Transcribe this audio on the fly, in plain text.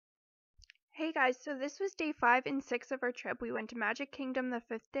Hey guys, so this was day 5 and 6 of our trip. We went to Magic Kingdom the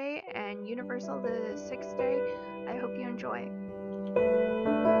 5th day and Universal the 6th day. I hope you enjoy.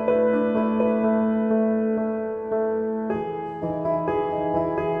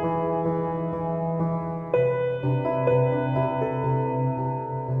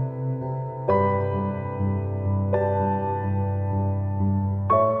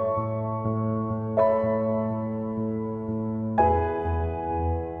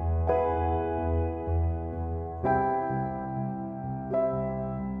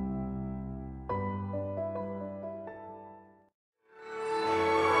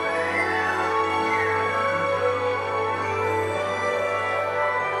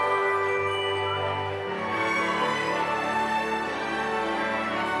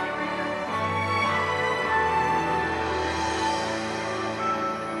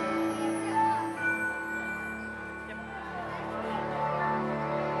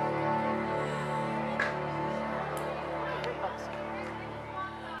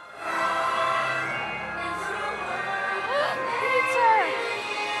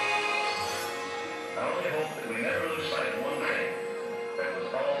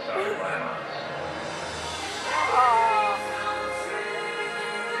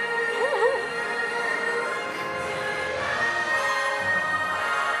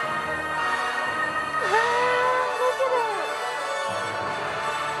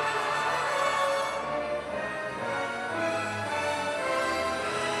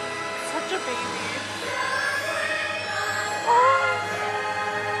 Such a baby.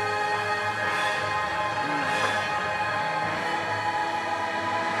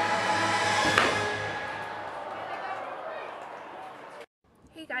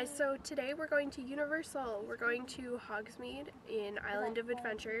 Hey guys, so today we're going to Universal. We're going to Hogsmeade in Island of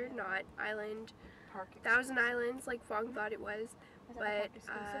Adventure, not Island Thousand Islands like Fong thought it was. But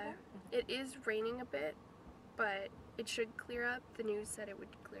it is raining a bit, but it should clear up. The news said it would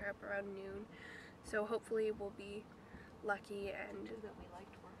clear up around noon. So hopefully we'll be lucky and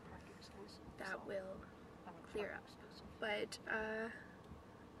that will clear up. But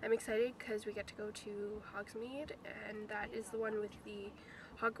I'm excited because we get to go to Hogsmeade, and that is the one with the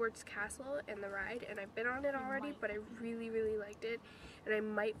Hogwarts Castle and the ride, and I've been on it already, but I really liked it, and I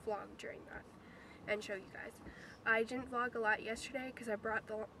might vlog during that and show you guys. I didn't vlog a lot yesterday because I brought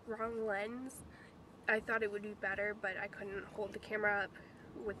the wrong lens. I thought it would be better, but I couldn't hold the camera up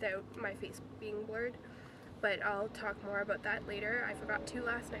without my face being blurred. But I'll talk more about that later. I forgot to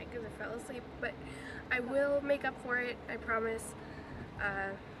last night because I fell asleep, but I will make up for it, I promise.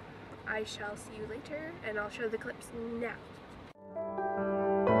 I shall see you later, and I'll show the clips now.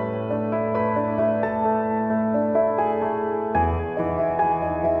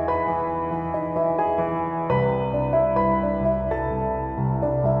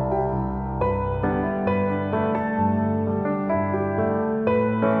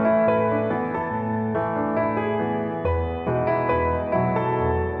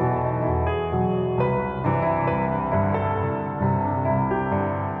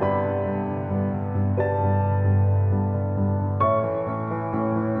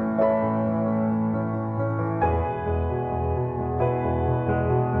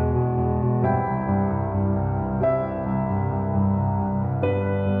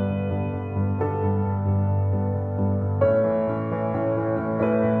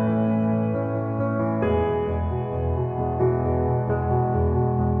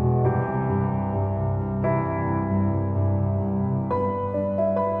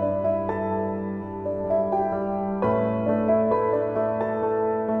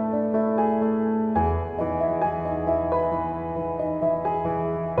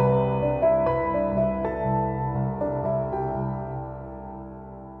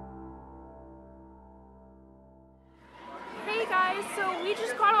 So we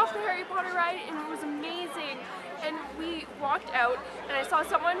just got off the Harry Potter ride and it was amazing, and we walked out and I saw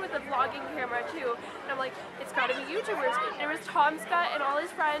someone with a vlogging camera too, and I'm like, it's gotta be YouTubers. And it was Tom Scott and all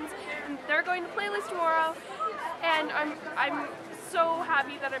his friends, and they're going to Playlist tomorrow, and I'm so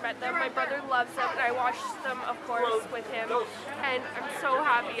happy that I met them. My brother loves them, and I watched them, of course, with him, and I'm so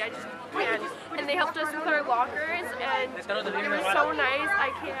happy. I just can't. And they helped us with our lockers, and it was so nice.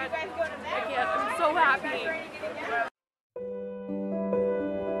 I can't. I'm so happy.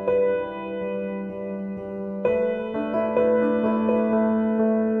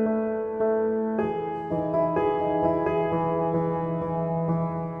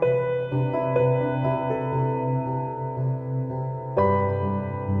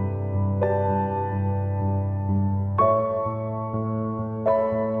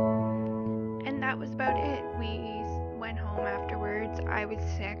 And that was about it. We went home afterwards. I was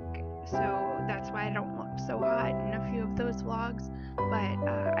sick so that's why I don't look so hot in a few of those vlogs. But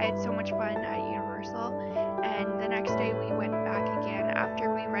I had so much fun at Universal, and the next day we went back again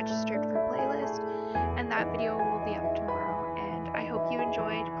after we registered for Playlist, and that video will be up tomorrow. And I hope you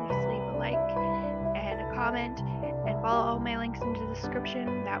enjoyed. Please leave a like and a comment and follow all my links in the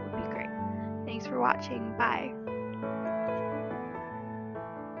description. That would be great. Thanks for watching. Bye.